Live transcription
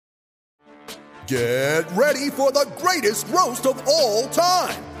Get ready for the greatest roast of all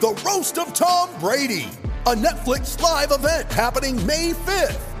time, the Roast of Tom Brady, a Netflix live event happening May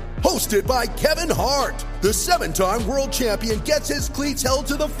 5th. Hosted by Kevin Hart, the 7-time world champion gets his cleats held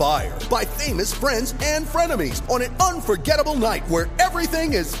to the fire by famous friends and frenemies on an unforgettable night where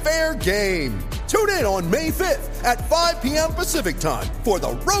everything is fair game. Tune in on May 5th at 5 p.m. Pacific time for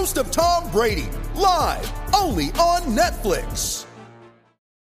the Roast of Tom Brady, live only on Netflix.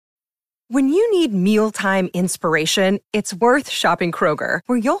 When you need mealtime inspiration, it's worth shopping Kroger,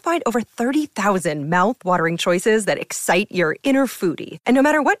 where you'll find over 30,000 mouth-watering choices that excite your inner foodie. And no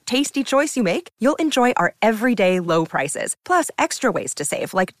matter what tasty choice you make, you'll enjoy our everyday low prices, plus extra ways to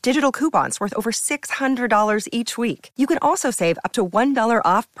save, like digital coupons worth over $600 each week. You can also save up to $1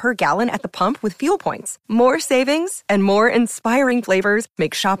 off per gallon at the pump with fuel points. More savings and more inspiring flavors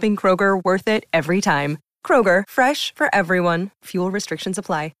make shopping Kroger worth it every time. Kroger, fresh for everyone. Fuel restrictions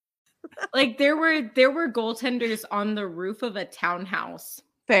apply. Like there were goaltenders on the roof of a townhouse.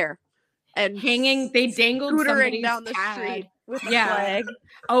 Fair. And they dangled somebody's down the pad. street with a flag.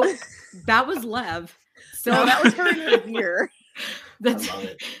 Oh, that was Lev. So no, that was her and her beer.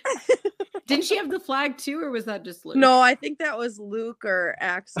 Didn't she have the flag too, or was that just Luke? No, I think that was Luke or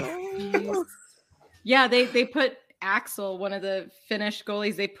Axel. Yeah, they put Axel, one of the Finnish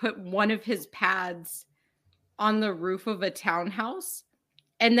goalies, they put one of his pads on the roof of a townhouse.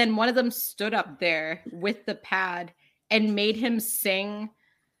 And then one of them stood up there with the pad and made him sing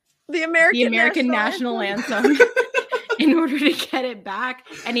the American national anthem in order to get it back.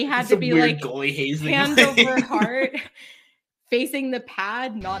 And he had to be like hand over heart facing the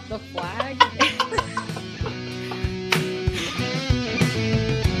pad, not the flag.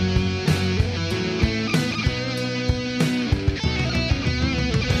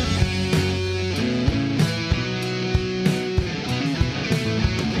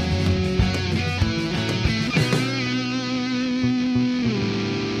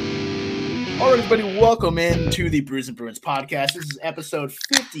 All right, everybody, welcome into the Brews and Bruins podcast. This is episode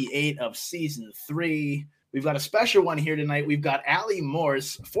 58 of season 3. We've got a special one here tonight. We've got Allie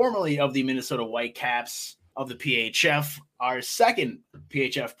Morse, formerly of the Minnesota Whitecaps of the PHF, our second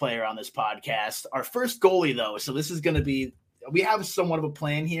PHF player on this podcast, our first goalie, though. So this is going to be, we have somewhat of a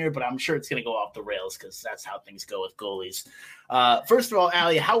plan here, but I'm sure it's going to go off the rails because that's how things go with goalies. First of all,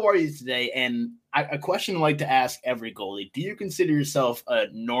 Allie, how are you today? And a question I like to ask every goalie: do you consider yourself a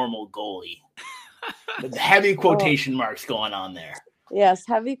normal goalie? With heavy quotation marks going on there. Yes,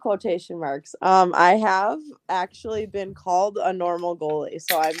 heavy quotation marks. I have actually been called a normal goalie,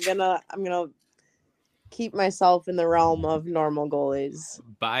 so I'm gonna keep myself in the realm of normal goalies.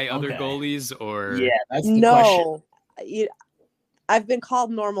 By other goalies, or that's the question. I've been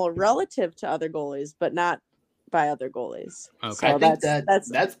called normal relative to other goalies, but not by other goalies. Okay, so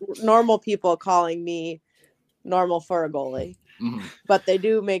that's normal people calling me normal for a goalie. Mm-hmm. But they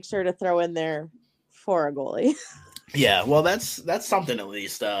do make sure to throw in there for a goalie. Yeah, well, that's something at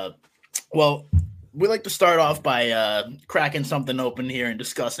least. Well, we like to start off by cracking something open here and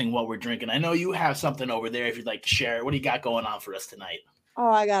discussing what we're drinking. I know you have something over there if you'd like to share it. What do you got going on for us tonight?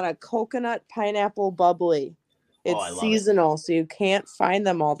 Oh, I got a coconut pineapple bubbly. It's seasonal, so you can't find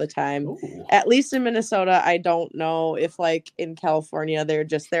them all the time. Ooh. At least in Minnesota. I don't know if, like, in California, they're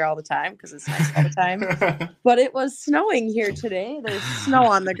just there all the time because it's nice all the time. But it was snowing here today. There's snow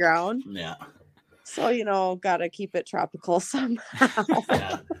on the ground. Yeah. So, got to keep it tropical somehow.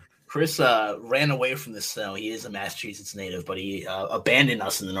 Yeah. Chris ran away from the snow. He is a Massachusetts native, but he abandoned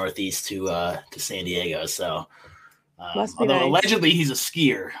us in the Northeast to San Diego. So, although nice. Allegedly he's a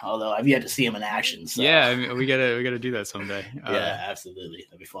skier, although I've yet to see him in action. So. Yeah, I mean, we gotta do that someday. Yeah, absolutely,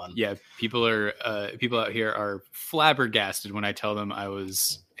 that'd be fun. Yeah, people out here are flabbergasted when I tell them I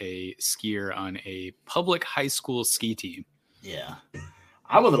was a skier on a public high school ski team. Yeah.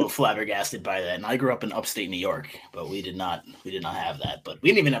 I'm a little flabbergasted by that, and I grew up in upstate New York, but we did not have that. But we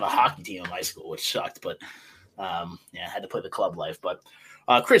didn't even have a hockey team in my school, which sucked. But I had to play the club life. But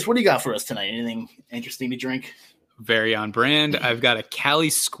Chris, what do you got for us tonight? Anything interesting to drink? Very on brand. I've got a Cali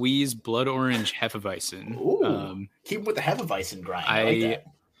Squeeze Blood Orange Hefeweizen. Ooh, keep with the Hefeweizen grind. I like that.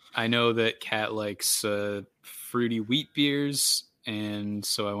 I know that Kat likes fruity wheat beers, and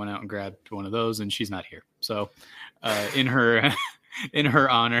so I went out and grabbed one of those, and she's not here. So in her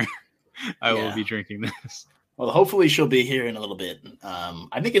honor, I will be drinking this. Well, hopefully she'll be here in a little bit.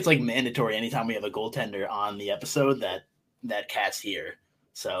 I think it's like mandatory anytime we have a goaltender on the episode that Kat's here.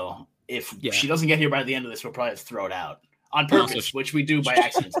 So if she doesn't get here by the end of this, we'll probably have to throw it out on purpose, which we do by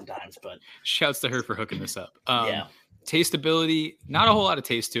accident sometimes. But shouts to her for hooking this up. Tasteability, not a whole lot of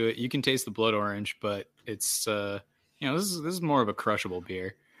taste to it. You can taste the blood orange, but it's this is more of a crushable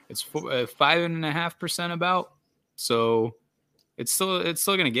beer. It's 5.5% about. So it's still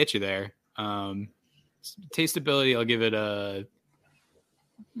going to get you there. Tasteability, I'll give it a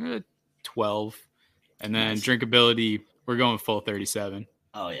 12. And then drinkability, we're going full 37.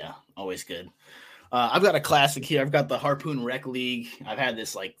 Oh, yeah. Always good. I've got a classic here. I've got the Harpoon Rec League. I've had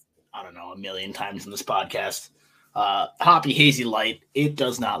this, like, I don't know, a million times in this podcast. Hoppy Hazy Light. It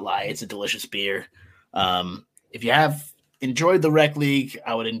does not lie. It's a delicious beer. If you have enjoyed the Rec League,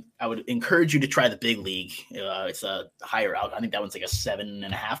 I would encourage you to try the Big League. It's a higher out. I think that one's like a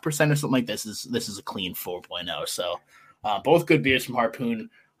 7.5% or something like this. This is a clean 4.0. So both good beers from Harpoon.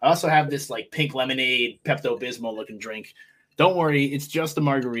 I also have this like pink lemonade Pepto-Bismol looking drink. Don't worry, it's just a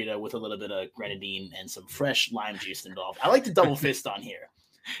margarita with a little bit of grenadine and some fresh lime juice involved. I like to double fist on here.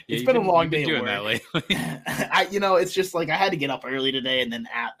 It's been a long day at work. It's just like I had to get up early today, and then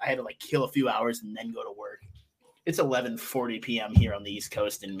I had to like kill a few hours and then go to work. It's 11:40 p.m. here on the East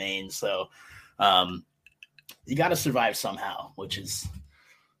Coast in Maine, so you got to survive somehow, which is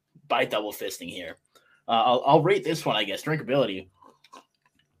by double fisting here. I'll rate this one, I guess. Drinkability,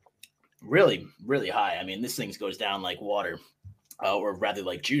 really, really high. I mean, this thing goes down like water, or rather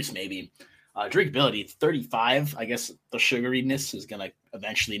like juice, maybe. Drinkability, 35. I guess the sugariness is going to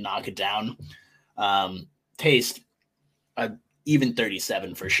eventually knock it down. Taste, even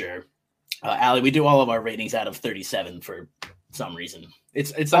 37 for sure. Allie, we do all of our ratings out of 37 for some reason.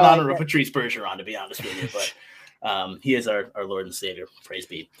 It's an honor of Patrice Bergeron, to be honest with you, but he is our Lord and Savior. Praise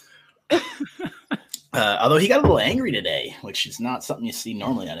be. Although he got a little angry today, which is not something you see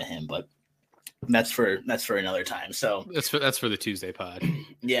normally out of him, but that's for another time. So that's for the Tuesday pod.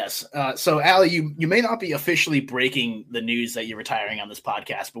 Yes. So Allie, you may not be officially breaking the news that you're retiring on this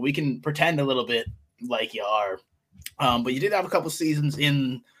podcast, but we can pretend a little bit like you are. But you did have a couple seasons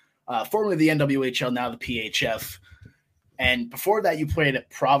in formerly the NWHL, now the PHF. And before that, you played at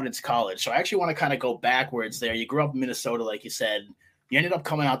Providence College. So I actually want to kind of go backwards there. You grew up in Minnesota, like you said. You ended up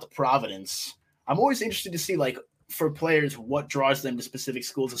coming out to Providence. I'm always interested to see, like, for players, what draws them to specific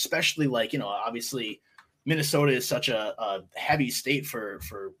schools, especially, like, obviously Minnesota is such a heavy state for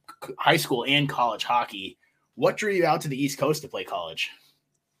high school and college hockey. What drew you out to the East Coast to play college?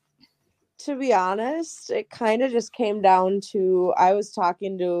 To be honest, it kind of just came down to I was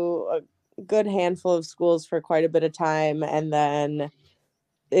talking to a good handful of schools for quite a bit of time. And then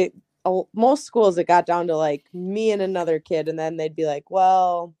most schools, it got down to like me and another kid. And then they'd be like,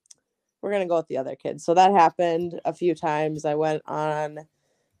 well, we're going to go with the other kid. So that happened a few times. I went on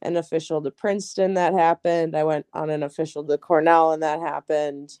an official to Princeton. That happened. I went on an official to Cornell, and that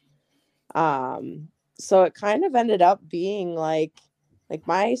happened. So it kind of ended up being like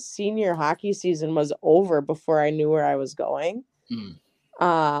my senior hockey season was over before I knew where I was going.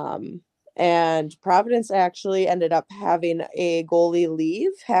 And Providence actually ended up having a goalie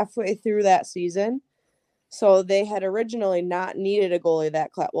leave halfway through that season. So they had originally not needed a goalie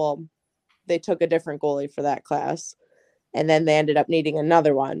that class. Well, they took a different goalie for that class, and then they ended up needing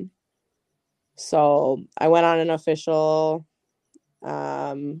another one. So I went on an official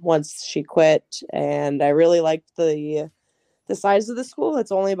once she quit, and I really liked the size of the school.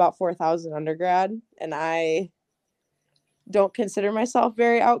 It's only about 4,000 undergrad, and I don't consider myself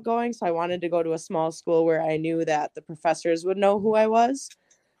very outgoing. So I wanted to go to a small school where I knew that the professors would know who I was.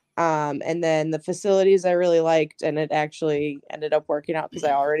 And then the facilities I really liked, and it actually ended up working out because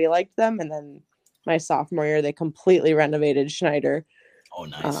I already liked them. And then my sophomore year, they completely renovated Schneider. Oh,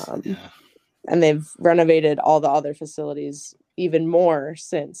 nice. Yeah. And they've renovated all the other facilities even more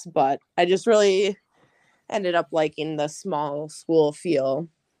since. But I just really ended up liking the small school feel.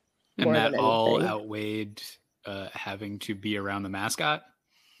 And that all outweighed having to be around the mascot.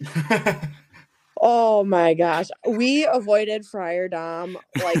 Oh my gosh. We avoided Friar Dom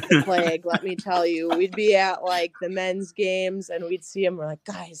like the plague, let me tell you. We'd be at like the men's games and we'd see him. We're like,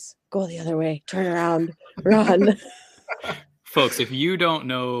 guys, go the other way, turn around, run. Folks, if you don't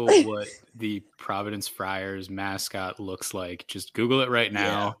know what the Providence Friars mascot looks like, just Google it right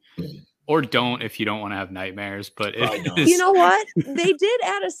now. Yeah. Or don't if you don't want to have nightmares. But you know what? They did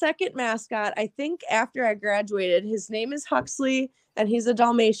add a second mascot, I think, after I graduated. His name is Huxley, and he's a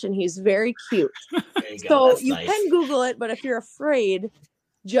Dalmatian. He's very cute. So you can Google it, but if you're afraid,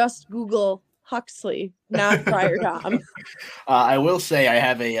 just Google Huxley, not Friar Dom. I will say I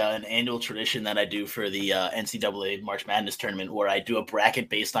have an annual tradition that I do for the NCAA March Madness tournament where I do a bracket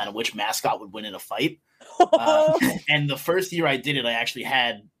based on which mascot would win in a fight. And the first year I did it, I actually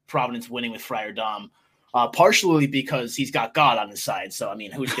had Providence winning with Friar Dom, partially because he's got God on his side. So, I mean,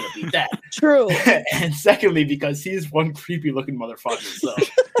 who's going to beat that? True. And secondly, because he's one creepy looking motherfucker. So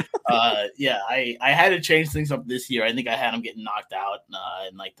Yeah, I had to change things up this year. I think I had them getting knocked out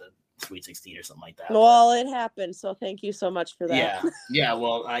in like the Sweet 16 or something like that. Well, it happened, so thank you so much for that. Yeah.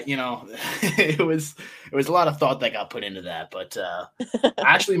 Well, it was a lot of thought that got put into that, but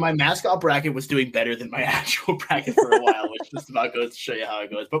actually, my mascot bracket was doing better than my actual bracket for a while, which just about goes to show you how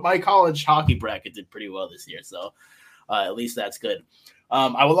it goes. But my college hockey bracket did pretty well this year, so at least that's good.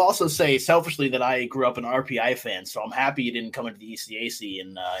 I will also say selfishly that I grew up an RPI fan, so I'm happy you didn't come into the ECAC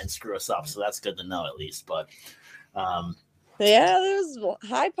and screw us up. So that's good to know at least. But yeah, there's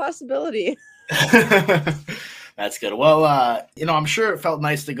high possibility. That's good. Well, I'm sure it felt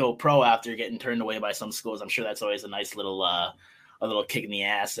nice to go pro after getting turned away by some schools. I'm sure that's always a nice little a little kick in the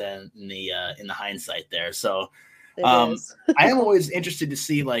ass and in the hindsight there. So I am always interested to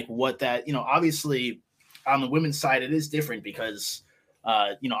see like what that, obviously on the women's side, it is different because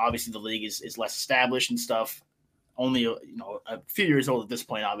obviously the league is less established and stuff. Only a few years old at this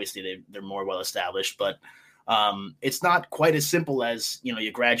point. Obviously they're more well established, but it's not quite as simple as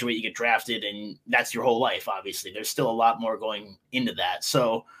you graduate, you get drafted, and that's your whole life. Obviously, there's still a lot more going into that.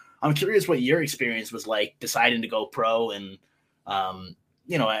 So I'm curious what your experience was like deciding to go pro, and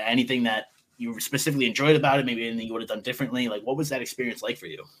anything that you specifically enjoyed about it, maybe anything you would have done differently. Like, what was that experience like for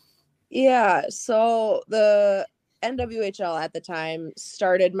you? Yeah, so the NWHL at the time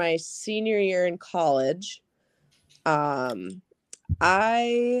started my senior year in college.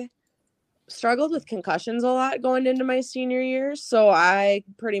 I struggled with concussions a lot going into my senior year, so I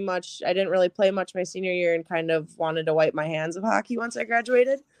didn't really play much my senior year and kind of wanted to wipe my hands of hockey once I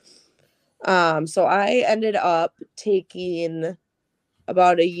graduated. So I ended up taking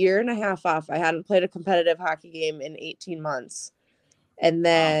about a year and a half off. I hadn't played a competitive hockey game in 18 months. And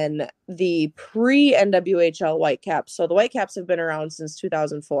then the pre-NWHL Whitecaps. So the Whitecaps have been around since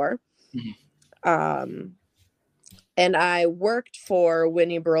 2004. Mm-hmm. And I worked for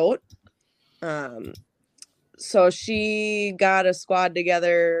Winnie Brodt. So she got a squad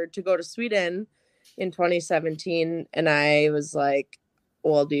together to go to Sweden in 2017. And I was like,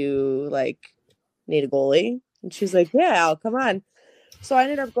 well, do you need a goalie? And she's like, yeah, I'll come on. So I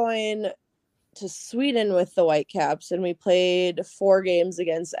ended up going to Sweden with the Whitecaps, and we played 4 games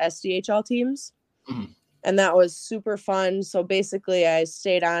against SDHL teams. Mm-hmm. And that was super fun. So basically I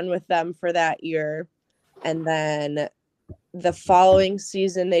stayed on with them for that year. And then the following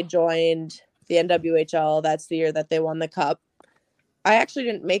season they joined the NWHL. That's the year that they won the cup. I actually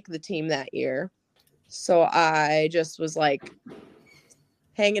didn't make the team that year. So I just was like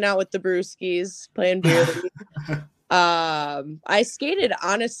hanging out with the Brewskis, playing beer league. I skated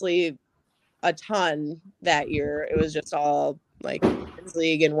honestly a ton that year. It was just all like Women's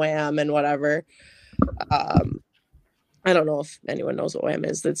League and WHAM and whatever. I don't know if anyone knows what WHAM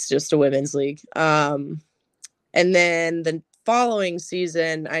is. That's just a women's league. And then the following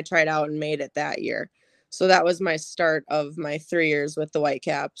season, I tried out and made it that year. So that was my start of my 3 years with the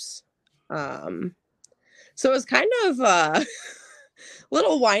Whitecaps. So it was kind of a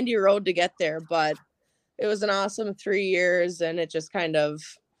little windy road to get there, but it was an awesome 3 years, and it just kind of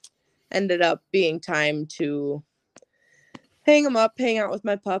ended up being time to hang out with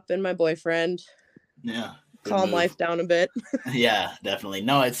my pup and my boyfriend. Yeah. Calm life down a bit. Yeah, definitely.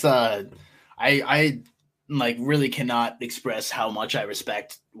 No, it's I like really cannot express how much I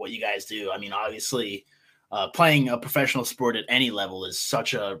respect what you guys do. I mean, obviously, playing a professional sport at any level is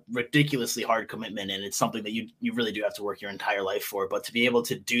such a ridiculously hard commitment, and it's something that you really do have to work your entire life for. But to be able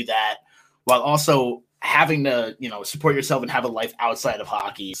to do that while also having to, support yourself and have a life outside of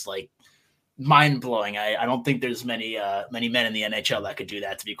hockey is like mind blowing. I don't think there's many men in the NHL that could do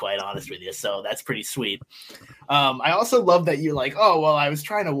that, to be quite honest with you. So that's pretty sweet. I also love that you're like, oh, well, I was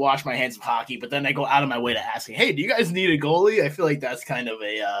trying to wash my hands of hockey, but then I go out of my way to asking, hey, do you guys need a goalie? I feel like that's kind of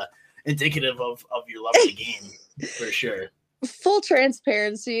a indicative of your love of the game for sure. Full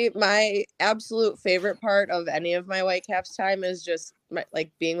transparency, my absolute favorite part of any of my Whitecaps time is just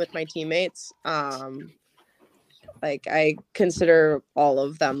being with my teammates. I consider all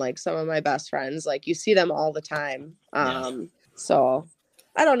of them like some of my best friends. Like, you see them all the time. So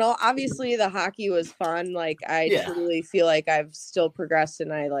I don't know. Obviously the hockey was fun. I truly feel like I've still progressed,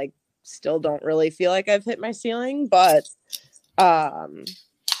 and I still don't really feel like I've hit my ceiling, but I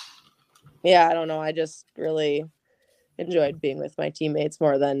don't know. I just really enjoyed being with my teammates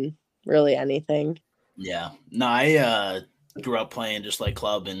more than really anything. Yeah. No, I grew up playing just like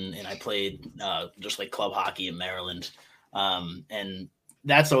club, and I played just like club hockey in Maryland. And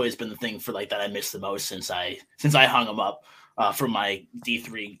that's always been the thing for that I miss the most since I hung them up from my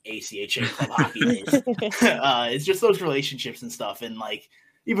D3 ACHA club hockey days. It's just those relationships and stuff. And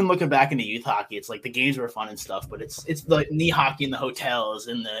even looking back into youth hockey, it's like the games were fun and stuff, but it's the knee hockey in the hotels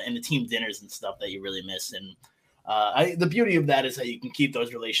and the team dinners and stuff that you really miss. And the beauty of that is that you can keep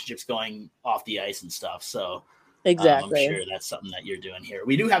those relationships going off the ice and stuff. So Exactly. I'm sure that's something that you're doing here.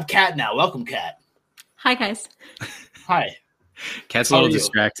 We do have Kat now. Welcome, Kat. Hi, guys. Hi. Kat's a How little are you?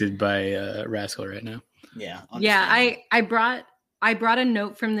 distracted by Rascal right now. Yeah. Yeah, understandable. I brought a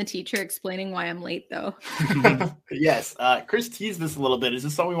note from the teacher explaining why I'm late, though. Yes. Chris teased this a little bit. Is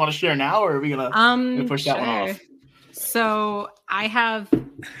this something we want to share now, or are we gonna push that one off? So I have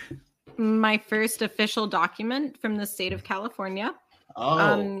my first official document from the state of California.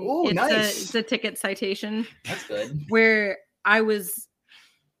 Oh, nice. It's a ticket citation That's good. where I was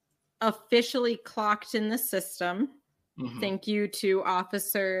officially clocked in the system. Mhm. Thank you to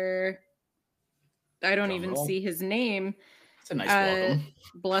Officer. I don't Drum even roll. see his name. It's a nice welcome.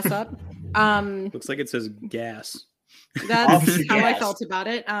 Bless up. Looks like it says gas. That's Officer how I Gas. felt about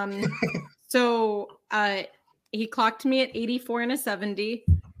it. So he clocked me at 84 and a 70.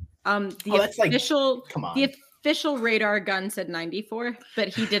 The that's like- official Come on. the official radar gun said 94, but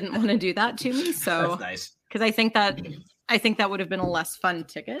he didn't want to do that to me. So That's nice. because I think that would have been a less fun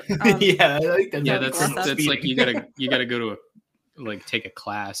ticket. Yeah, I think that's Yeah, that's like you gotta go to take a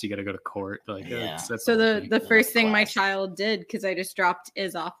class. You gotta go to court. Like Yeah. that's So the the first thing my class. child did, because I just dropped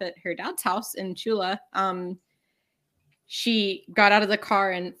Iz off at her dad's house in Chula, she got out of the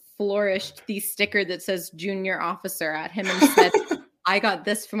car and flourished the sticker that says junior officer at him and said, I got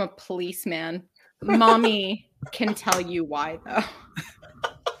this from a policeman. Mommy can tell you why though.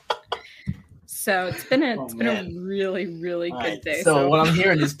 So it's been a man. really, really All good right, day. So what I'm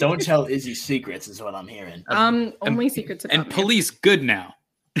hearing is don't tell Izzy secrets is what I'm hearing. Only secrets about and me. police good now.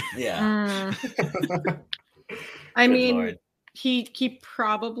 Yeah. I Good mean, Lord. he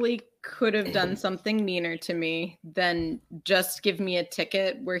probably could have done something meaner to me than just give me a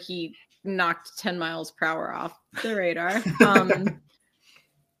ticket where he knocked 10 miles per hour off the radar.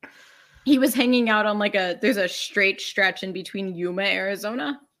 He was hanging out on there's a straight stretch in between Yuma,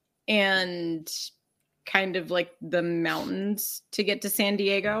 Arizona, and kind of like the mountains to get to San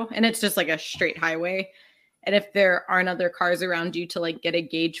Diego. And it's just like a straight highway. And if there aren't other cars around you to like get a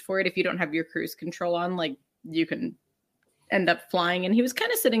gauge for it, if you don't have your cruise control on, like you can end up flying. And he was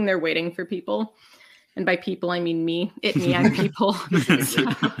kind of sitting there waiting for people. And by people, I mean me. I'm people. So,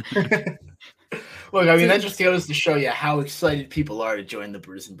 Look, I mean, that just goes to show you how excited people are to join the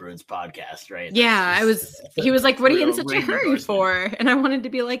Bruce and Bruins podcast, right? yeah, he was like, what are you in real such a ring hurry endorsement. for? And I wanted to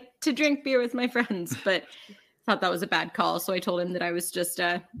be like, to drink beer with my friends, but thought that was a bad call. So I told him that I was just,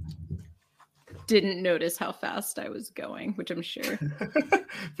 didn't notice how fast I was going, which I'm sure.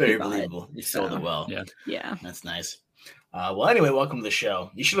 Very But, believable. You sold it well. Yeah. Yeah. That's nice. Well, anyway, welcome to the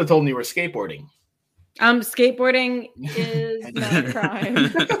show. You should have told me you were skateboarding. Skateboarding is not a crime.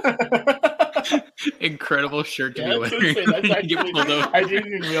 Incredible shirt to Yeah, be I was gonna say, wearing. that's You get pulled actually, over. I didn't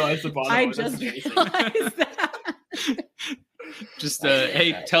even realize the bottom I of it. That's just amazing. realized that. Just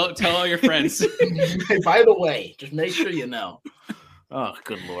hey, tell all your friends. Hey, by the way, just make sure you know. Oh,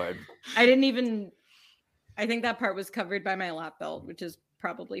 good Lord. I think that part was covered by my lap belt, which is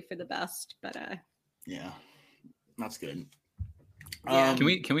probably for the best, but Yeah, that's good. Yeah.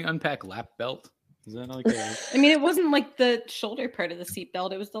 Can we unpack lap belt? Is that like I mean, it wasn't like the shoulder part of the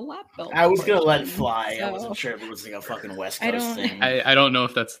seatbelt; it was the lap belt. I was gonna let it portion, fly. I so- wasn't sure if it was like a fucking West I Coast don't- thing. I don't know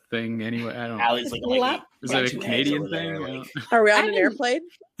if that's a thing anyway. I don't know. Allie's like, Lap- Is got it a two heads Canadian over there, thing? like- Are we on I an didn't- airplane?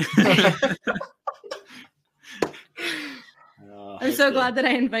 I'm that's so good. glad that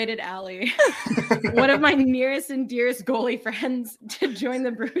I invited Allie, one of my nearest and dearest goalie friends, to join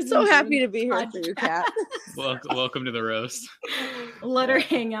the Bruce. So and happy to Bruins be here for you, podcast. Kat. Welcome to the roast. Let her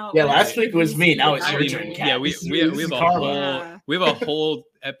hang out. Yeah, with last her. week was me. Now it's Without your me. turn, Kat. Yeah, we This have is a karma. whole Yeah. we have a whole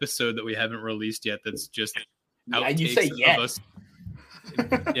episode that we haven't released yet. That's just Yeah, you outtakes say of yet. us.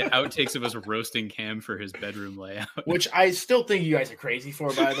 Yeah, outtakes of us roasting Cam for his bedroom layout. Which I still think you guys are crazy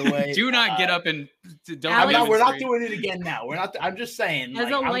for, by the way. Do not get up and don't. Alex- We're not demonstrate. doing it again now. We're not. I'm just saying. As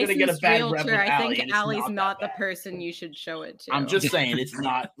Like, a I'm gonna get a licensed bad rep with realtor, I Allie, think and it's Allie's not the that bad. person you should show it to. I'm just saying it's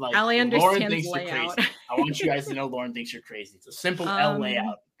not like Allie Lauren understands thinks you're layout. crazy. I want you guys to know Lauren thinks you're crazy. It's a simple L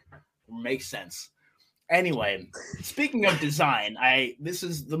layout. Makes sense. Anyway, speaking of design, this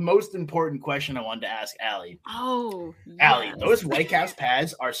is the most important question I wanted to ask Allie. Oh, Allie, yes. those Whitecaps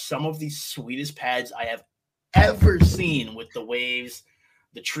pads are some of the sweetest pads I have ever seen with the waves,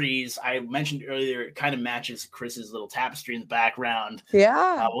 the trees. I mentioned earlier, it kind of matches Chris's little tapestry in the background.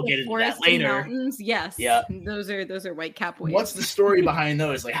 Yeah. We'll The get into forest that and later. mountains, yes. Yeah. Those are Whitecap waves. What's the story behind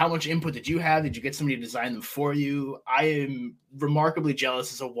those? Like, how much input did you have? Did you get somebody to design them for you? I am remarkably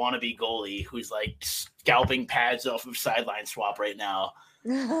jealous as a wannabe goalie who's like scalping pads off of Sideline Swap right now.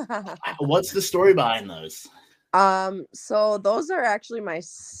 What's the story behind those? So those are actually my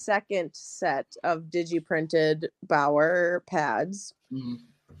second set of digi-printed Bauer pads.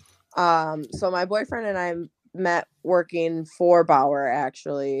 So my boyfriend and I met working for Bauer,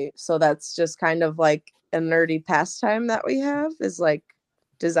 actually. So that's just kind of like a nerdy pastime that we have, is like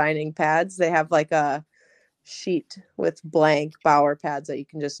designing pads. They have like a sheet with blank Bauer pads that you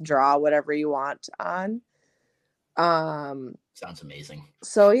can just draw whatever you want on. Sounds amazing.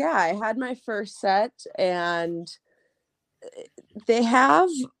 So yeah, I had my first set, and they have,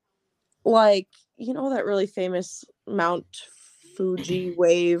 like, you know, that really famous Mount Fuji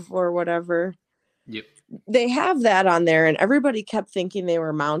wave or whatever. Yep. They have that on there, and everybody kept thinking they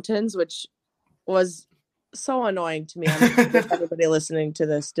were mountains, which was so annoying to me. I don't know if anybody listening to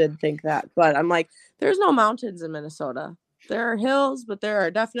this did think that, but I'm like, there's no mountains in Minnesota. There are hills, but there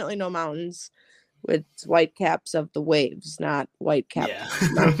are definitely no mountains. It's white caps of the waves, not white caps.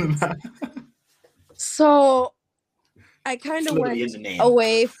 Yeah. So I kind of went name.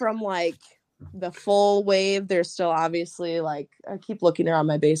 away from like the full wave. There's still obviously, like, I keep looking around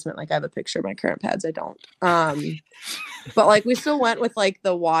my basement like I have a picture of my current pads. I don't. But like we still went with like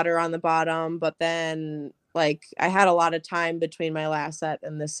the water on the bottom, but then like I had a lot of time between my last set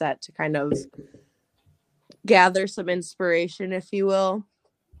and this set to kind of gather some inspiration, if you will.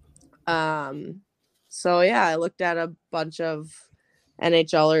 So yeah, I looked at a bunch of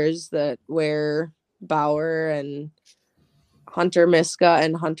NHLers that wear Bauer, and Hunter Miska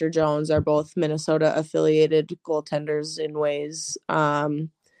and Hunter Jones are both Minnesota affiliated goaltenders in ways. And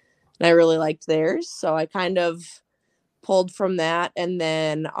I really liked theirs. So I kind of pulled from that. And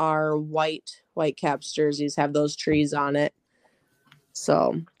then our white caps jerseys have those trees on it.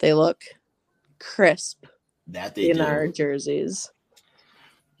 So they look crisp that they in do. our jerseys.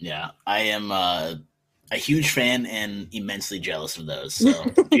 Yeah, I am a huge fan and immensely jealous of those. So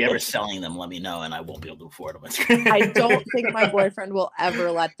if you're ever selling them, let me know, and I won't be able to afford them. I don't think my boyfriend will ever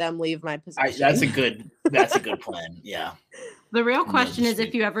let them leave my possession. That's a good plan. Yeah. The real question is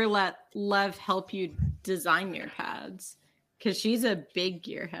if you ever let Lev help you design your pads, because she's a big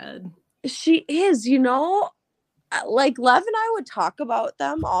gearhead. She is, you know. Like Lev and I would talk about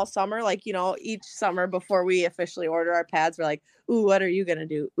them all summer. Like, you know, each summer before we officially order our pads, we're like, ooh, what are you going to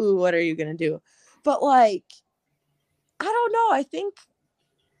do? Ooh, what are you going to do? But like, I don't know. I think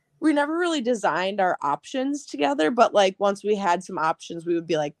we never really designed our options together. But like, once we had some options, we would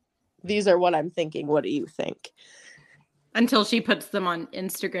be like, these are what I'm thinking. What do you think? Until she puts them on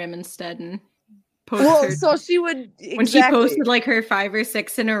Instagram instead and so she would, when she posted like her 5 or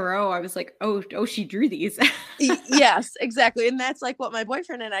 6 in a row, I was like, oh, she drew these. Yes, exactly. And that's like what my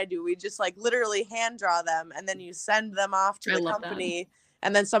boyfriend and I do. We just like literally hand draw them, and then you send them off to the company,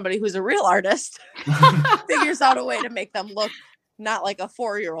 and then somebody who's a real artist figures out a way to make them look not like a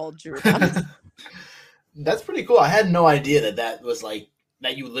 4-year-old drew them. That's pretty cool. I had no idea that was like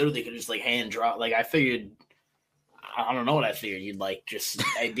that. You literally could just like hand draw. Like I figured. I don't know what I figured. You'd like just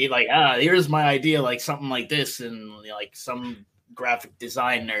I'd be like, here's my idea, like something like this, and you know, like some graphic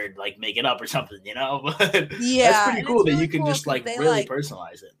design nerd like make it up or something, you know. But yeah, that's pretty cool that really you can cool just like really like,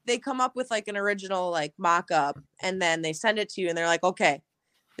 personalize it. They come up with like an original like mock-up, and then they send it to you, and they're like, okay,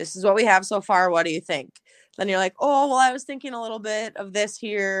 this is what we have so far. What do you think? Then you're like, oh, well, I was thinking a little bit of this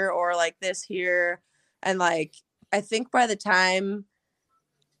here or like this here, and like I think by the time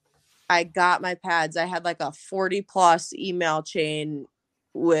I got my pads, I had like a 40+ email chain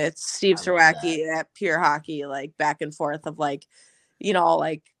with Steve Serwacki at Pure Hockey, like back and forth of like, you know,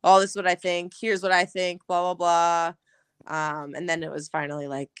 like, oh, this is what I think. Here's what I think, blah, blah, blah. And then it was finally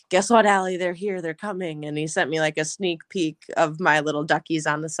like, guess what, Allie? They're here. They're coming. And he sent me like a sneak peek of my little duckies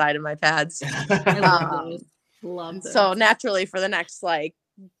on the side of my pads. I love those. So naturally for the next like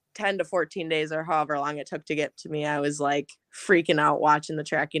 10 to 14 days or however long it took to get to me, I was like freaking out watching the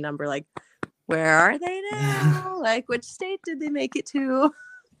tracking number, like, where are they now? Like, which state did they make it to?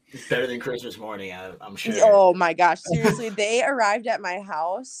 It's better than Christmas morning, I'm sure. Oh my gosh, seriously. They arrived at my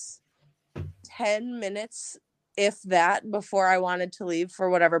house 10 minutes, if that, before I wanted to leave for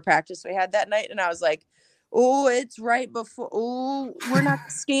whatever practice we had that night. And I was like, oh, it's right before, oh, we're not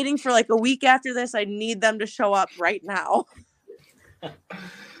skating for like a week after this. I need them to show up right now.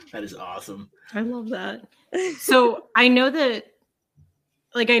 That is awesome. I love that. So I know that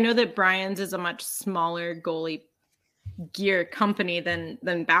Brian's is a much smaller goalie gear company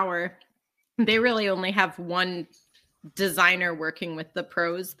than Bauer. They really only have one designer working with the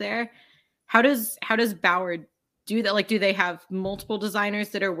pros there. How does Bauer do that? Like, do they have multiple designers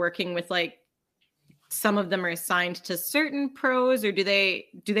that are working with, like, some of them are assigned to certain pros, or do they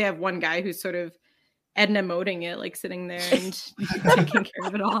have one guy who's sort of Edna Moding it, like sitting there and taking care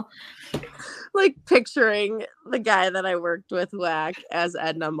of it all. Like picturing the guy that I worked with, Whack, as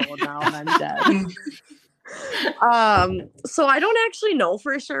Edna Mode now, and I'm dead. So I don't actually know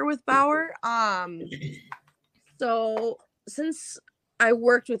for sure with Bauer. So since I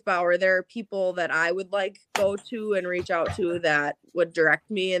worked with Bauer, there are people that I would like go to and reach out to that would direct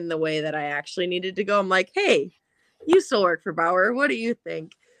me in the way that I actually needed to go. I'm like, hey, you still work for Bauer. What do you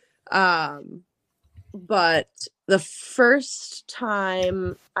think? But the first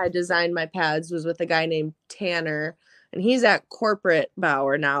time I designed my pads was with a guy named Tanner, and he's at corporate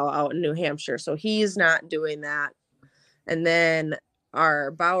Bauer now out in New Hampshire. So he's not doing that. And then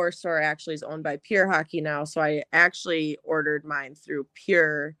our Bauer store actually is owned by Pure Hockey now. So I actually ordered mine through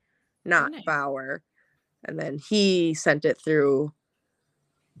Pure, not Nice. Bauer. And then he sent it through.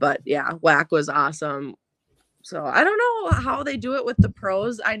 But yeah, Whack was awesome. So I don't know how they do it with the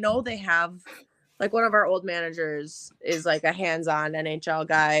pros. I know they have, like, one of our old managers is like a hands-on NHL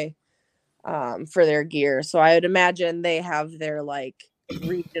guy for their gear. So I would imagine they have their like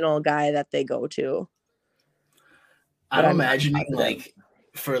regional guy that they go to. I'm imagining like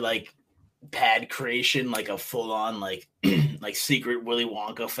for like pad creation, like a full-on like like secret Willy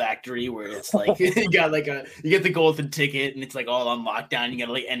Wonka factory where it's like you get the golden ticket and it's like all on lockdown. You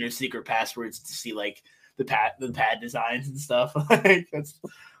gotta like enter secret passwords to see like the pad designs and stuff. Like that's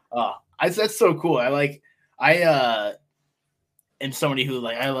so cool. I am somebody who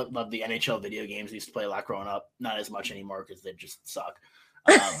like I love the NHL video games. I used to play a lot growing up, not as much anymore because they just suck.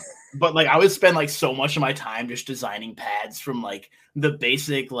 But like I would spend like so much of my time just designing pads from like the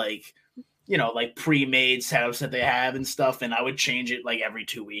basic like like pre-made setups that they have and stuff, and I would change it like every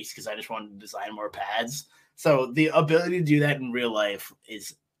 2 weeks because I just wanted to design more pads. So the ability to do that in real life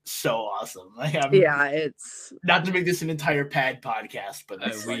is so awesome. Like, it's not to make this an entire pad podcast, but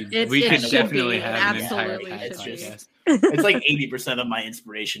we could definitely have an entire pad podcast. It's like 80% of my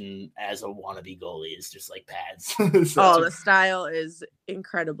inspiration as a wannabe goalie is just like pads. The style is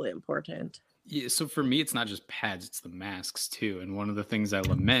incredibly important. Yeah, so for me, it's not just pads, it's the masks too. And one of the things I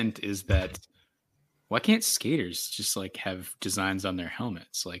lament is that why can't skaters just like have designs on their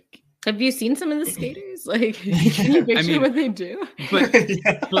helmets? Like, have you seen some of the skaters? Like, can you picture what they do?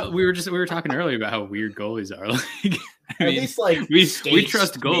 But we were talking earlier about how weird goalies are. Like, at least like we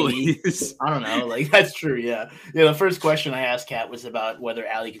trust goalies. Maybe. I don't know. Like that's true. Yeah. The first question I asked Kat was about whether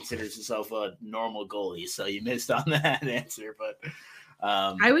Allie considers herself a normal goalie. So you missed on that answer. But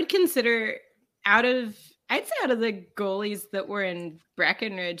I would consider out of the goalies that were in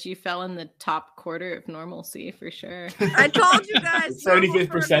Breckenridge, you fell in the top quarter of normalcy for sure. I told you guys, 75th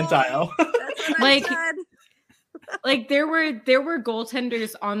percentile. That's what like, I said. Like there were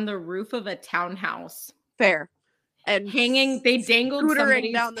goaltenders on the roof of a townhouse. Fair. And hanging, they dangled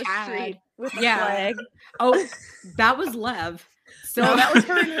somebody's down the pad. street with a flag. Oh, that was Lev. So no, that was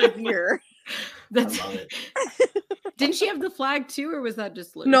her in her gear. That's I love it. Didn't she have the flag too, or was that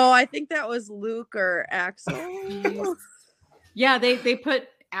just Luke? No, I think that was Luke or Axel. Yeah, they put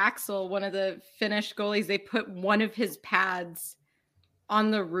Axel, one of the Finnish goalies, they put one of his pads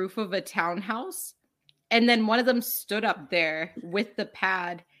on the roof of a townhouse, and then one of them stood up there with the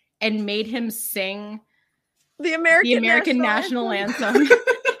pad and made him sing the American national anthem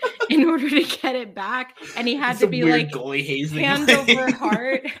in order to get it back, and he had to be like goalie hazing hand over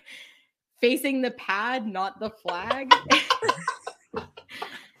heart facing the pad, not the flag.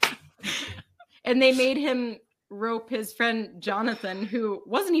 And they made him rope his friend Jonathan, who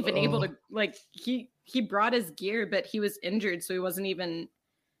wasn't even able to, like, he brought his gear, but he was injured, so he wasn't even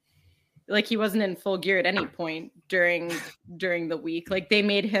like, he wasn't in full gear at any point during the week. Like, they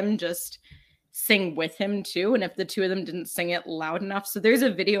made him just sing with him too, and if the two of them didn't sing it loud enough, so there's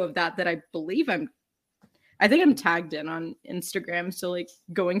a video of that I believe I think I'm tagged in on Instagram, so like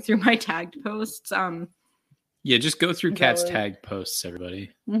going through my tagged posts. Yeah, just go through Kat's tagged posts,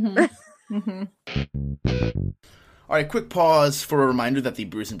 everybody. Mm-hmm. Mm-hmm. All right, quick pause for a reminder that the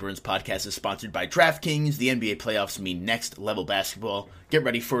Brews and Bruins podcast is sponsored by DraftKings. The NBA playoffs mean next level basketball. Get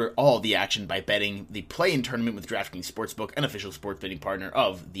ready for all the action by betting the play-in tournament with DraftKings Sportsbook, an official sports betting partner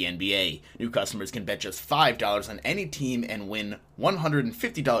of the NBA. New customers can bet just $5 on any team and win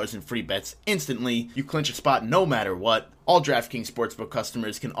 $150 in free bets instantly. You clinch a spot no matter what. All DraftKings Sportsbook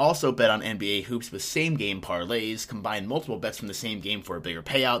customers can also bet on NBA hoops with same-game parlays. Combine multiple bets from the same game for a bigger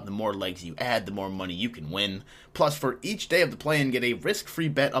payout. The more legs you add, the more money you can win. Plus, for each day of the play-in, get a risk-free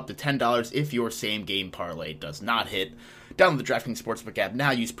bet up to $10 if your same-game parlay does not hit. Download the DraftKings Sportsbook app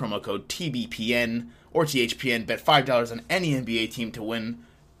now. Use promo code TBPN or THPN. Bet $5 on any NBA team to win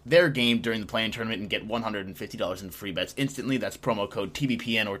their game during the play-in tournament and get $150 in free bets instantly. That's promo code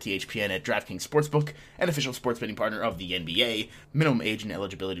TBPN or THPN at DraftKings Sportsbook, an official sports betting partner of the NBA. Minimum age and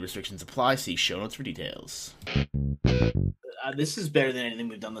eligibility restrictions apply. See show notes for details. This is better than anything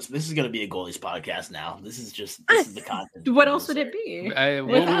we've done. This is going to be a goalies podcast now. This is the content. What else would it be?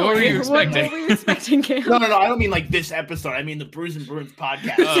 What were you expecting? What were you expecting, Cam? No. I don't mean like this episode. I mean the Brews and Bruins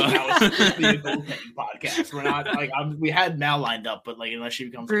podcast. Now it's strictly a goaltending podcast. We're not like we had Mal lined up, but like unless she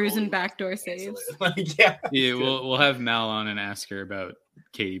becomes Brews and backdoor saves. Yeah. We'll have Mal on and ask her about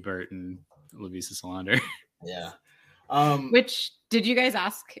Katie Burt and Lovisa Salander. Yeah. Which did you guys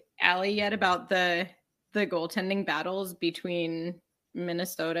ask Allie yet about the goaltending battles between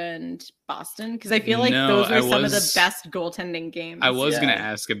Minnesota and Boston? Because I feel like those were some of the best goaltending games. I was going to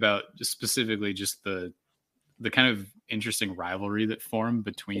ask about specifically just the kind of interesting rivalry that formed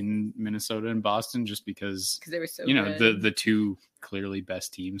between Minnesota and Boston, just because they were so good. the two clearly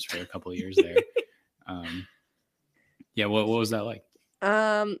best teams for a couple of years there. What was that like?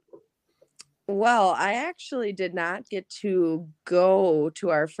 Well, I actually did not get to go to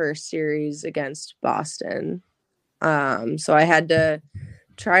our first series against Boston. So I had to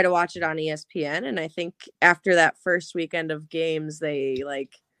try to watch it on ESPN. And I think after that first weekend of games, they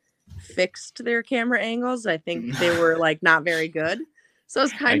fixed their camera angles. I think they were not very good. So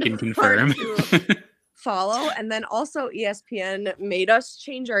it's kind of hard to follow. And then also ESPN made us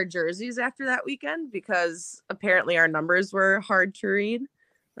change our jerseys after that weekend because apparently our numbers were hard to read,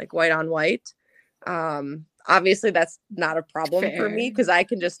 like white on white. Obviously that's not a problem for me because I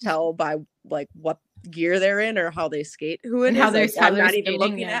can just tell by what gear they're in or how they skate who it is. I'm not even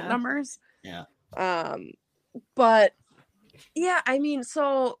looking at numbers. Yeah. But yeah, I mean,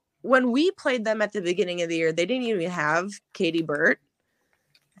 so when we played them at the beginning of the year, they didn't even have Katie Burt.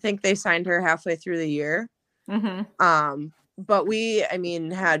 I think they signed her halfway through the year. Mm-hmm. But we,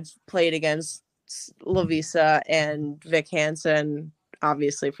 had played against Lovisa and Vic Hansen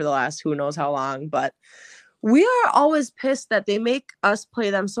obviously for the last who knows how long, but we are always pissed that they make us play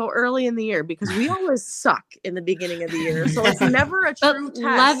them so early in the year because we always suck in the beginning of the year. So it's never a true test.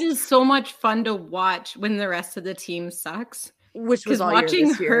 Lev is so much fun to watch when the rest of the team sucks. Which was all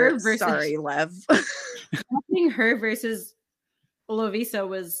watching her versus sorry, Lev. Watching her versus Lovisa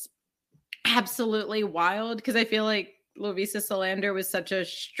was absolutely wild because I feel like Lovisa Salander was such a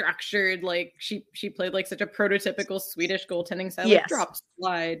structured, she played such a prototypical Swedish goaltending style. Yes. Drop,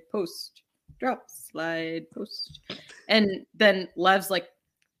 slide, post, drop, slide, post. And then Lev's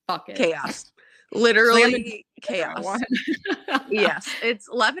fuck it. Chaos. Literally chaos. Yes. It's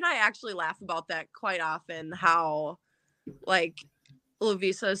Lev and I actually laugh about that quite often, how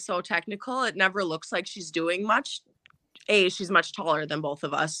Lovisa is so technical. It never looks like she's doing much. A, she's much taller than both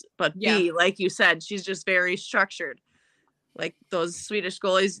of us. But B, like you said, she's just very structured. Those Swedish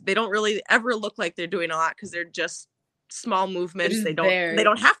goalies, they don't really ever look like they're doing a lot because they're just small movements. They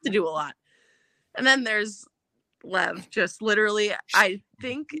don't have to do a lot. And then there's Lev, just literally, I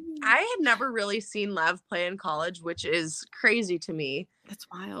think I had never really seen Lev play in college, which is crazy to me. That's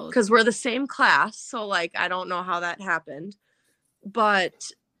wild. Because we're the same class. So I don't know how that happened. But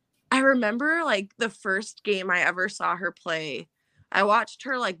I remember the first game I ever saw her play, I watched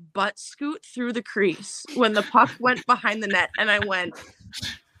her butt scoot through the crease when the puck went behind the net. And I went,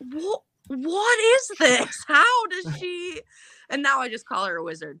 what is this? How does she? And now I just call her a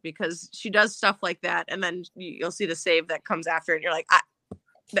wizard because she does stuff like that. And then you'll see the save that comes after. And you're like,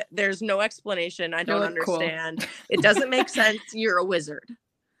 there's no explanation. I don't understand. Cool. It doesn't make sense. You're a wizard.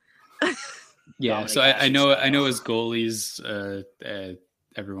 Yeah. So I know as goalies,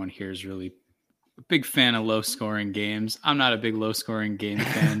 everyone here is really a big fan of low scoring games. I'm not a big low scoring game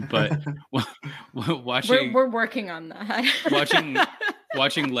fan, but watching we're working on that.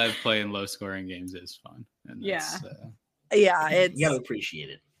 watching Lev play in low scoring games is fun. And it's you gotta appreciate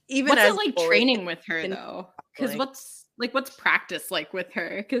it. Even what's it like training with her though? Because what's practice like with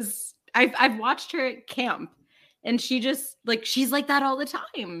her? Because I've watched her at camp, and she just she's like that all the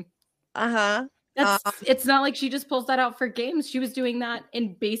time. It's not like she just pulls that out for games. She was doing that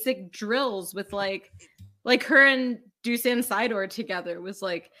in basic drills with her and Dusan Sidor together was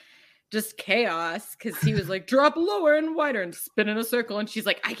just chaos because he was drop lower and wider and spin in a circle, and she's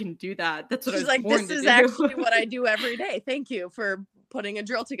like, I can do that. That's what she's I was born this to is do. Actually what I do every day. Thank you for putting a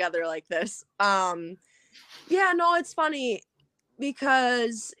drill together like this. Yeah, no, it's funny.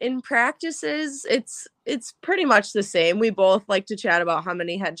 because in practices it's pretty much the same. We both like to chat about how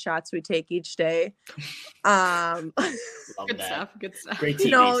many headshots we take each day. Love Good that. stuff. Good stuff. Great You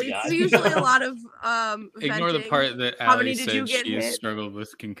teammates, know, you got. it's usually a lot of Ignore the venting. part that How Allie many did you said get she hit? struggled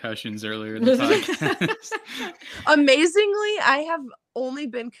with concussions earlier in the podcast. Amazingly, I have only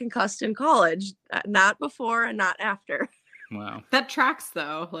been concussed in college, not before and not after. Wow. That tracks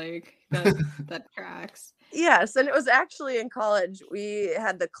though. Like that tracks. Yes, and it was actually in college. We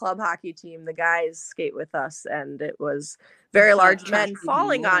had the club hockey team. The guys skate with us, and it was very large men Tracks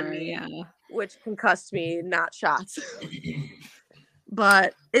falling on more, me, Yeah. which concussed me, not shots.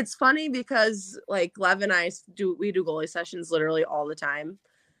 But it's funny because like Lev and I do goalie sessions literally all the time.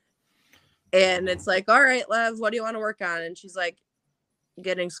 And it's like, all right, Lev, what do you want to work on? And she's like,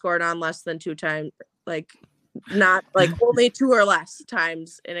 getting scored on less than 2 times, like not like only 2 or less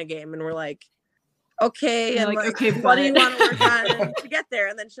times in a game. And we're like, okay. You're And like, like, okay, what do you but- want to work on to get there?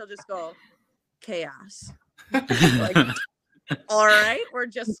 And then she'll just go, chaos. Like, all right, we're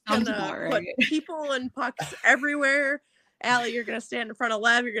just Sounds gonna about put right. people and pucks everywhere. Allie, you're gonna stand in front of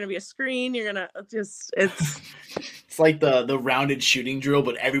Lev. You're gonna be a screen. You're gonna just It's like the rounded shooting drill,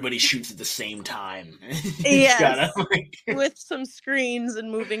 but everybody shoots at the same time. You Yes. gotta, like, with some screens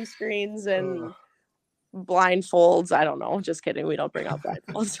and moving screens and blindfolds. I don't know. Just kidding. We don't bring out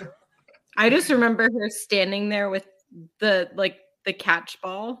blindfolds. I just remember her standing there with the catch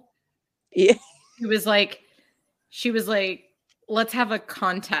ball. Yeah. She was like, let's have a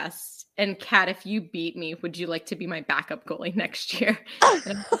contest. And Kat, if you beat me, would you like to be my backup goalie next year?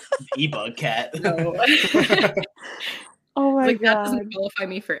 E-bug cat. No. Oh my Like that god. doesn't qualify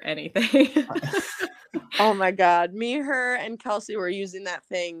me for anything. Oh my god. Me, her, and Kelsey were using that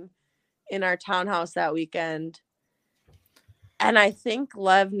thing in our townhouse that weekend. And I think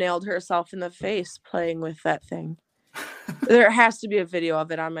Lev nailed herself in the face playing with that thing. There has to be a video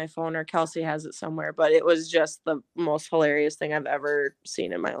of it on my phone, or Kelsey has it somewhere, but it was just the most hilarious thing I've ever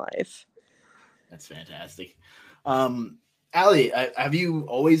seen in my life. That's fantastic. Allie, have you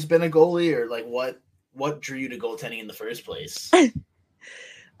always been a goalie, or like what drew you to goaltending in the first place?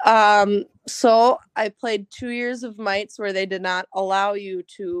 So I played 2 years of mites where they did not allow you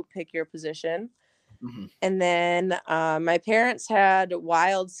to pick your position. Mm-hmm. And then my parents had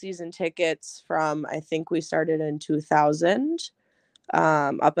Wild season tickets from, I think we started in 2000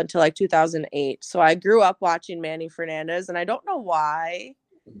 up until like 2008. So I grew up watching Manny Fernandez, and I don't know why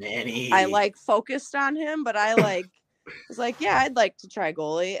Manny. I like focused on him, but I like was like, yeah, I'd like to try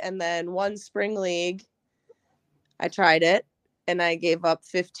goalie. And then one spring league, I tried it and I gave up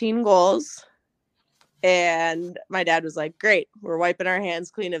 15 goals. And my dad was like, great, we're wiping our hands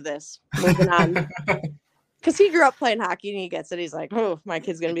clean of this. Moving on. Because he grew up playing hockey and he gets it. He's like, oh, my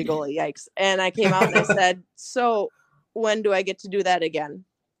kid's going to be goalie. Yikes. And I came out and I said, so when do I get to do that again?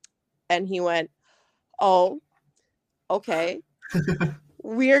 And he went, oh, okay.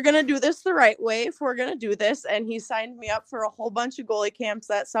 We're going to do this the right way if we're going to do this. And he signed me up for a whole bunch of goalie camps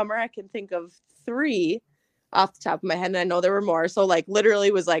that summer. I can think of 3 off the top of my head. And I know there were more. So like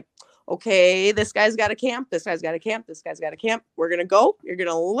literally was like, okay, this guy's got a camp. This guy's got a camp. This guy's got a camp. We're going to go. You're going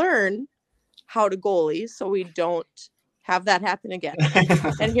to learn how to goalie so we don't have that happen again.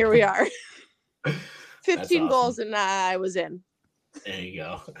 And here we are. 15 awesome. goals and I was in. There you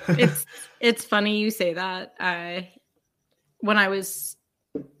go. It's funny you say that. When I was,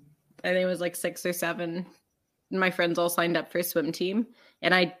 I think it was like 6 or 7, my friends all signed up for a swim team,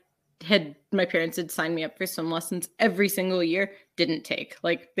 and my parents had signed me up for swim lessons every single year. Didn't take.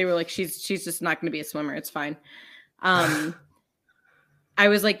 Like they were like, she's just not going to be a swimmer. It's fine. I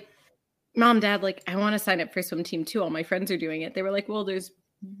was like, Mom, Dad, like I want to sign up for swim team too. All my friends are doing it. They were like, well, there's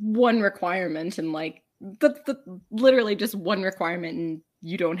one requirement, and like the literally just one requirement, and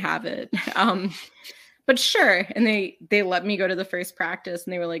you don't have it. But sure. And they let me go to the first practice,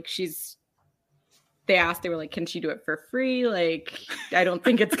 and they were like, they were like, can she do it for free? Like, I don't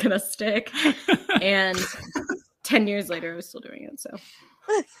think it's going to stick. And 10 years later, I was still doing it. So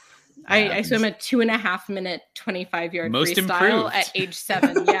I swim a 2.5 minute, 25-yard Most freestyle improved. at age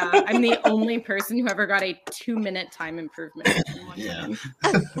 7. Yeah. I'm the only person who ever got a 2-minute time improvement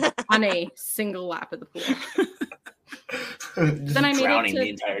on a single lap of the pool. Then I drowning made the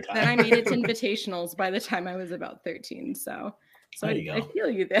entire time. Then I made it to invitationals by the time I was about 13. So There you I go. feel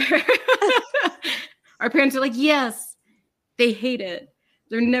you there. Our parents are like, yes, they hate it.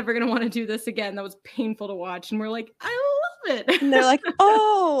 They're never going to want to do this again. That was painful to watch. And we're like, I love it. And they're like,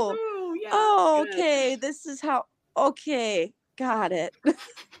 oh, oh, yeah, oh, good. okay. This is how, okay. Got it.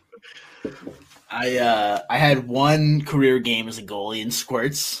 I had one career game as a goalie in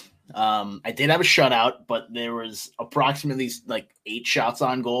squirts. I did have a shutout, but there was approximately like 8 shots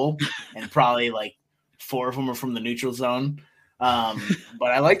on goal, and probably like 4 of them were from the neutral zone.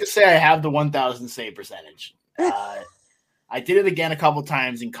 But I like to say I have the 1,000 save percentage. I did it again a couple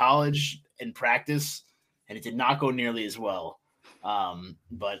times in college in practice, and it did not go nearly as well.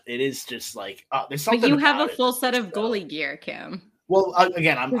 But it is just like there's something. But you have a about full it. set of goalie gear, Cam. Well,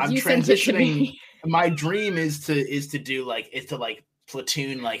 again, I'm You sent it to transitioning. me. My dream is to do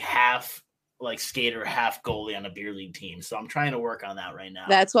platoon like half like skater, half goalie on a beer league team. So I'm trying to work on that right now.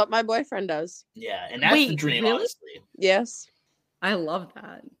 That's what my boyfriend does. Yeah, and that's the Wait, dream, really? honestly. Yes. I love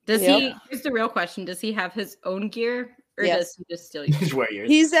that. Does Yep. he? Here's the real question: does he have his own gear, or Yes. does he just steal yours? Just wear yours.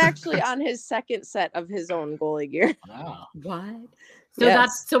 He's actually on his second set of his own goalie gear. Wow. What? So Yes.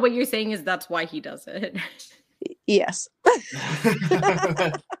 that's so. What you're saying is that's why he does it. Yes.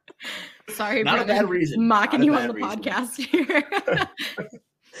 Sorry, Not a Brendan, bad reason. mocking Not a you on the bad reason. podcast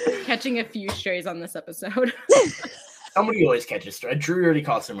here. Catching a few strays on this episode. Somebody always catches stray. Drew already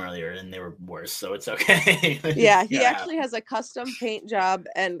caught some earlier, and they were worse, so it's okay. Yeah, he actually has a custom paint job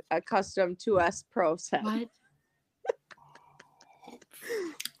and a custom 2S Pro set. What?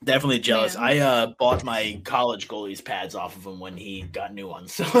 Definitely jealous. Man. I bought my college goalie's pads off of him when he got new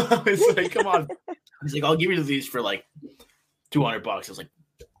ones. So I was like, come on. He's like, I'll give you these for like $200. I was like,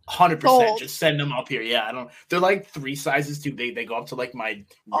 100%. Sold. Just send them up here. Yeah, I don't. They're like 3 sizes too big. They go up to like my rib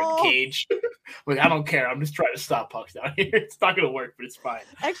Oh. cage. Like, I don't care. I'm just trying to stop pucks down here. It's not gonna work, but it's fine.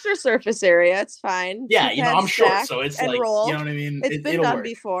 Extra surface area, it's fine. Yeah, Two I'm pads short, stacked so it's and like roll. you know what I mean. It's been it'll done work.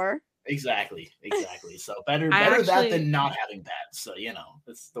 before. Exactly. So better I that actually- than not having pads. So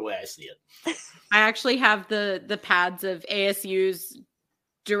that's the way I see it. I actually have the pads of ASU's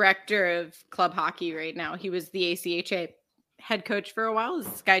director of club hockey right now. He was the ACHA head coach for a while.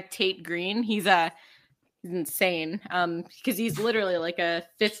 This guy Tate Green. He's insane. Because he's literally like a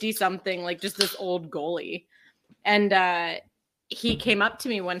 50-something, like just this old goalie. And he came up to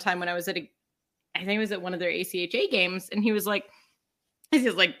me one time when I was I think it was at one of their ACHA games, and he was like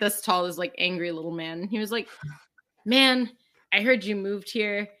this tall, this like angry little man. He was like, "Man, I heard you moved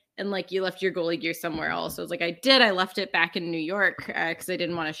here and like you left your goalie gear somewhere else." I was like, "I did. I left it back in New York because I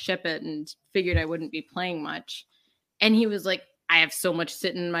didn't want to ship it and figured I wouldn't be playing much." And he was like, "I have so much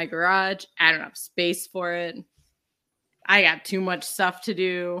sitting in my garage. I don't have space for it. I got too much stuff to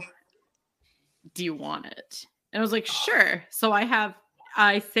do. Do you want it?" And I was like, "Sure." So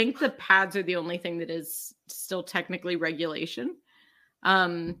I think the pads are the only thing that is still technically regulation.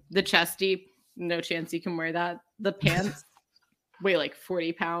 The chesty, no chance you can wear that. The pants weigh like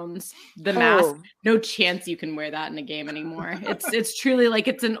 40 pounds. The mask, Oh. no chance you can wear that in a game anymore. It's truly like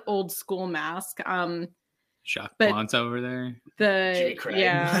it's an old school mask. Shock But- Blonde over there. Jimmy Craig.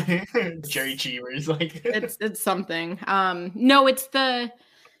 Yeah, Jerry Cheevers. Like it's something. No, it's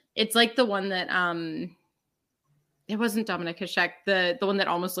like the one that it wasn't Dominic Hasek, the one that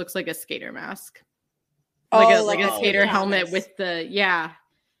almost looks like a skater mask. Like a like skater a helmet Thomas. with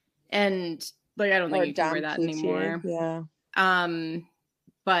and like I don't think Or you can wear Dom that Cloutier. anymore. Yeah.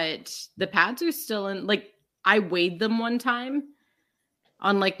 But the pads are still in. Like I weighed them one time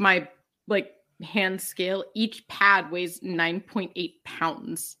on like my like hand scale. Each pad weighs 9.8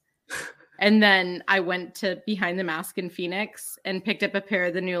 pounds. And then I went to Behind the Mask in Phoenix and picked up a pair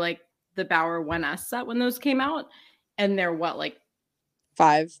of the new like the Bauer 1S set when those came out, and they're what, like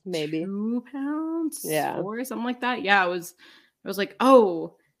 5 maybe. 2 pounds, Yeah. 4, something like that. Yeah, I was like,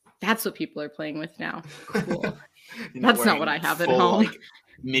 oh, that's what people are playing with now. Cool. That's not what I have at home. Like,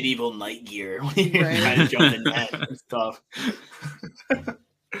 medieval night gear when you're Right. trying to jump in net and stuff.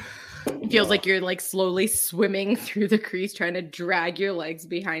 It feels like you're like slowly swimming through the crease, trying to drag your legs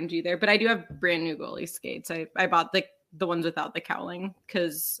behind you there. But I do have brand new goalie skates. I bought the ones without the cowling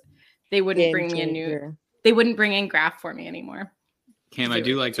because they wouldn't Game bring me a new. changer. They wouldn't bring in graph for me anymore. Cam, I They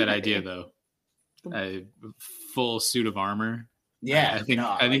do were like too that heavy. idea though. A full suit of armor. Yeah,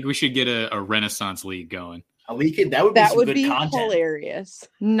 I think we should get a Renaissance League going. that would be That some would good be content. hilarious.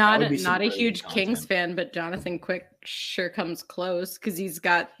 Not would be some not a really good huge Kings content. fan, but Jonathan Quick sure comes close because he's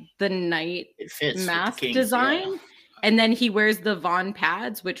got the Knight It fits with the mask Kings, design. yeah. And then he wears the Vaughn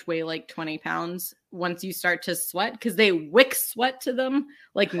pads, which weigh like 20 pounds once you start to sweat because they wick sweat to them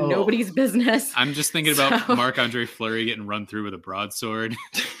like Oh. nobody's business. I'm just thinking about So- Marc-Andre Fleury getting run through with a broadsword.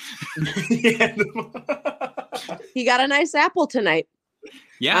 Yeah. He got a nice apple tonight.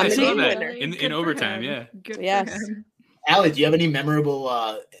 Yeah, I'm I the saw game that winner. in Good for overtime. him. Yeah, Good for Yes. him. Allie, do you have any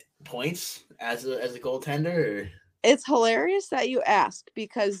memorable points as a goaltender? Or? It's hilarious that you ask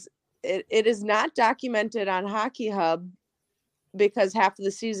because it is not documented on Hockey Hub because half of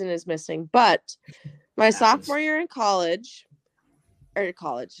the season is missing. But my Happens. sophomore year in college,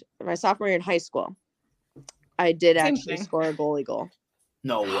 my sophomore year in high school, I did Same actually thing. score a goalie goal.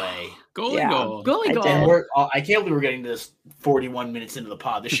 No way. Goalie Yeah. goal. Goalie goal. And I can't believe we're getting this 41 minutes into the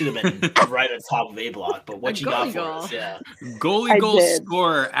pod. This should have been right at the top of A block. But what A you got goalie for goal. us? Yeah, Goalie I goal did.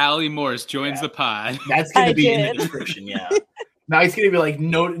 scorer Allie Morse joins Yeah. the pod. that's going I to be in the did. description. Yeah. Now he's going to be like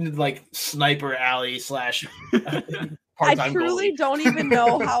noted like sniper alley / I part-time truly goalie. don't even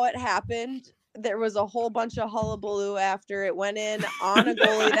know how it happened. There was a whole bunch of hullabaloo after it went in on a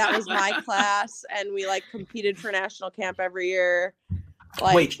goalie that was my class, and we like competed for national camp every year.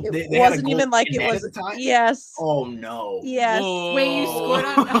 Like Wait, it they had a wasn't goal even like in it net was. at the time? Yes, Oh no! yes. Wait, you scored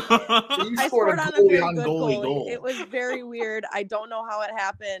on- So you I scored scored a on a goalie very on good goalie goalie. goal. It was very weird. I don't know how it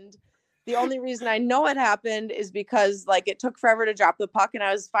happened. The only reason I know it happened is because like it took forever to drop the puck, and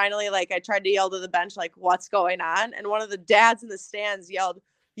I was finally like I tried to yell to the bench like, "What's going on?" And one of the dads in the stands yelled,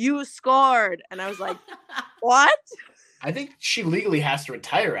 "You scored!" And I was like, "What?" I think she legally has to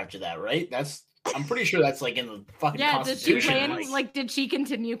retire after that, right? I'm pretty sure that's like in the fucking Yeah, did she Constitution. play? Like, did she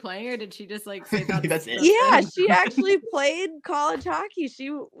continue playing, or did she just like say that's, That's it. Yeah, she actually played college hockey. She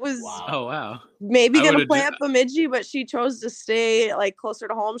was Wow. Oh wow. maybe I gonna would've play ju- at Bemidji, but she chose to stay like closer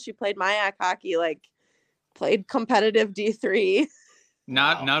to home. She played MIAC hockey, like played competitive D3.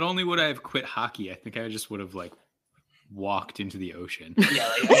 Wow. Not only would I have quit hockey, I think I just would have like walked into the ocean.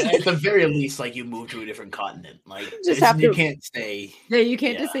 Yeah, like, at the very least, like you move to a different continent. Like Just have you to- can't stay. Yeah, you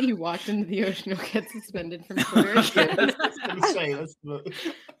can't just Yeah. say you walked into the ocean. You'll get suspended from Twitter again. I was gonna say, that's the-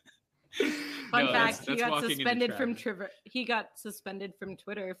 Fun No, fact: he that's got walking into suspended from traffic. He got suspended from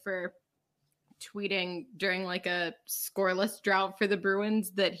Twitter for tweeting during like a scoreless drought for the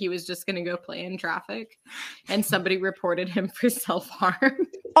Bruins that he was just going to go play in traffic, and somebody reported him for self-harm.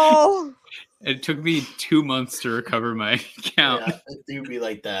 Oh, It took me 2 months to recover my account. yeah, it do be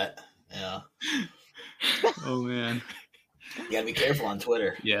like that. Yeah, Oh man. you gotta be careful on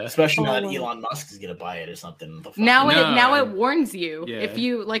Twitter. Yeah. Especially now that Oh. Elon Musk is gonna buy it or something. The fuck- Now No. it warns you Yeah. if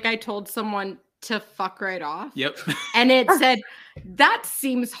you like. I told someone to fuck right off. Yep. And it said, "That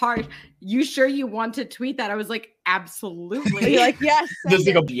seems hard. You sure you want to tweet that?" I was like, "Absolutely." you're like, yes. There's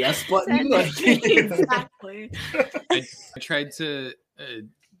send like it. a yes button. Send Like, Exactly. I tried to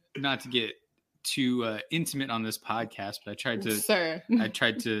not to get too intimate on this podcast, but I tried to Sir.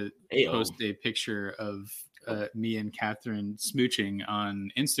 Ayo. post a picture of me and Catherine smooching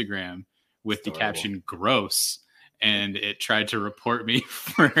on Instagram with the Adorable. caption "gross," and it tried to report me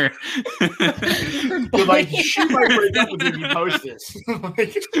for. But, like, she might break up with you if you post this.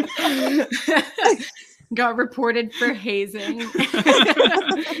 Like, Got reported for hazing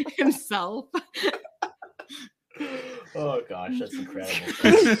himself. oh gosh, that's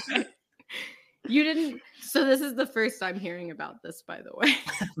incredible. You didn't. So this is the first I'm hearing about this, by the way.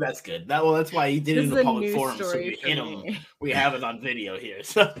 That's good. That's why he did This it is in the a public news forum. So story we for hit him. me. We have it on video here,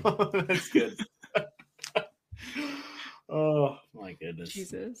 so that's good. Oh my goodness.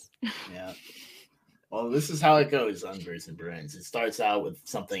 Jesus. Yeah. Well, this is how it goes on Birds and Bruins. It starts out with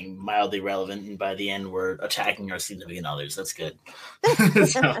something mildly relevant, and by the end, we're attacking our significant others. That's good.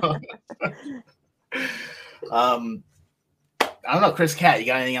 So, I don't know, Chris Cat, you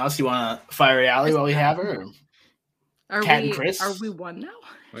got anything else you want to fire Alley while we have her? Or? Are Cat and we? Chris? Are we one now?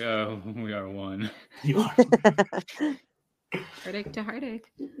 we are one. You are. Heartache to heartache.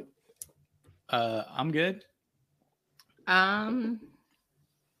 I'm good.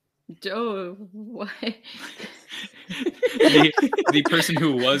 What? The person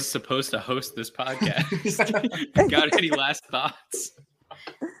who was supposed to host this podcast. Got any last thoughts?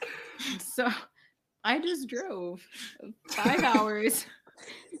 So, I just drove 5 hours.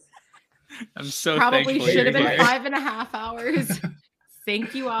 I'm so Probably thankful should have you're been here. 5.5 hours.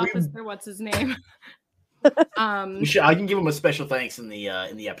 Thank you, officer. What's his name? We should, I can give him a special thanks in the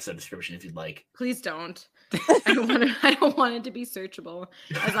episode description if you'd like. Please don't. I don't want it to be searchable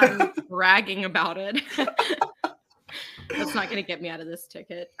as I'm bragging about it. That's not going to get me out of this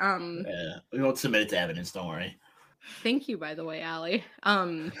ticket. We won't submit it to evidence. Don't worry. Thank you, by the way, Allie.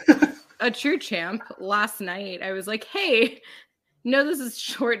 A true champ. Last night, I was like, "Hey, no, this is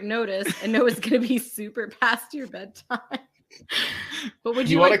short notice, and no, it's going to be super past your bedtime. But would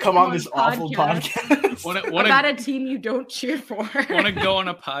Do you you want to like come on this awful podcast podcast? Want about a team you don't cheer for? to go on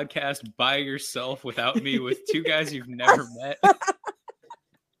a podcast by yourself without me with two guys you've never met?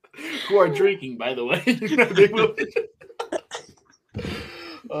 Who are drinking, by the way. They will-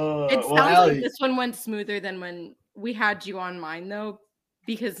 It sounds Allie, like this one went smoother than when we had you on mine, though,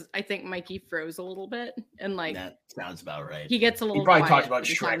 because I think Mikey froze a little bit, and like that sounds about right. he gets a little. He probably quiet talked about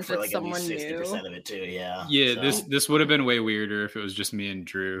Shrek sometimes for with like at someone least 60% new. of it too. Yeah. Yeah, So- this would have been way weirder if it was just me and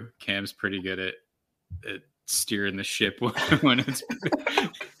Drew. Cam's pretty good at steering the ship when it's.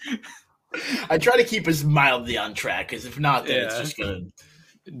 I try to keep us mildly on track because if not, then it's just gonna.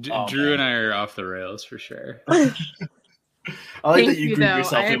 Drew and I are off the rails for sure. I like Thank that you you, group though.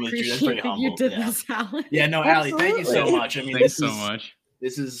 yourself I in with Drew. That's pretty appreciate that humble. you did yeah. this, Alan. Yeah, no, Allie, thank you so Absolutely. much. I mean, Thanks so much.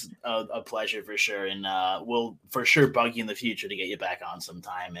 This is a pleasure for sure, and we'll for sure bug you in the future to get you back on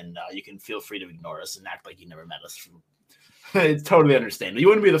sometime. And you can feel free to ignore us and act like you never met us. It's totally understandable. You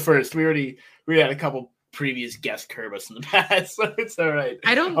wouldn't be the first. We had a couple previous guests curb us in the past, so it's all right.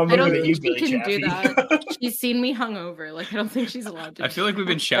 I don't looking at think you, she can Billy do Chaffee. that. She's seen me hungover. Like, I don't think she's allowed to. I feel like we've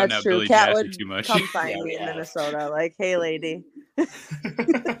been shouting That's out true. Billy Kat Chaffee would too much. come find Yeah, me we in have. Minnesota. Like, hey, lady.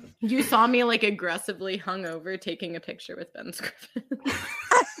 You saw me like aggressively hungover taking a picture with Ben Scriven.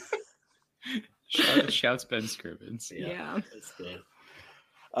 Shouts Ben Scrivens. Yeah. That's good.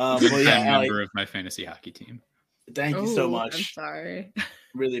 Well, Well, yeah, Allie, member of my fantasy hockey team. thank you so Oh, much. I'm sorry.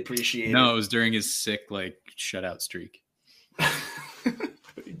 Really appreciate it. No, it was during his sick shutout streak. Shout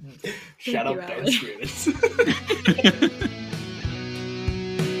you, out Ben Allie. Scrivens.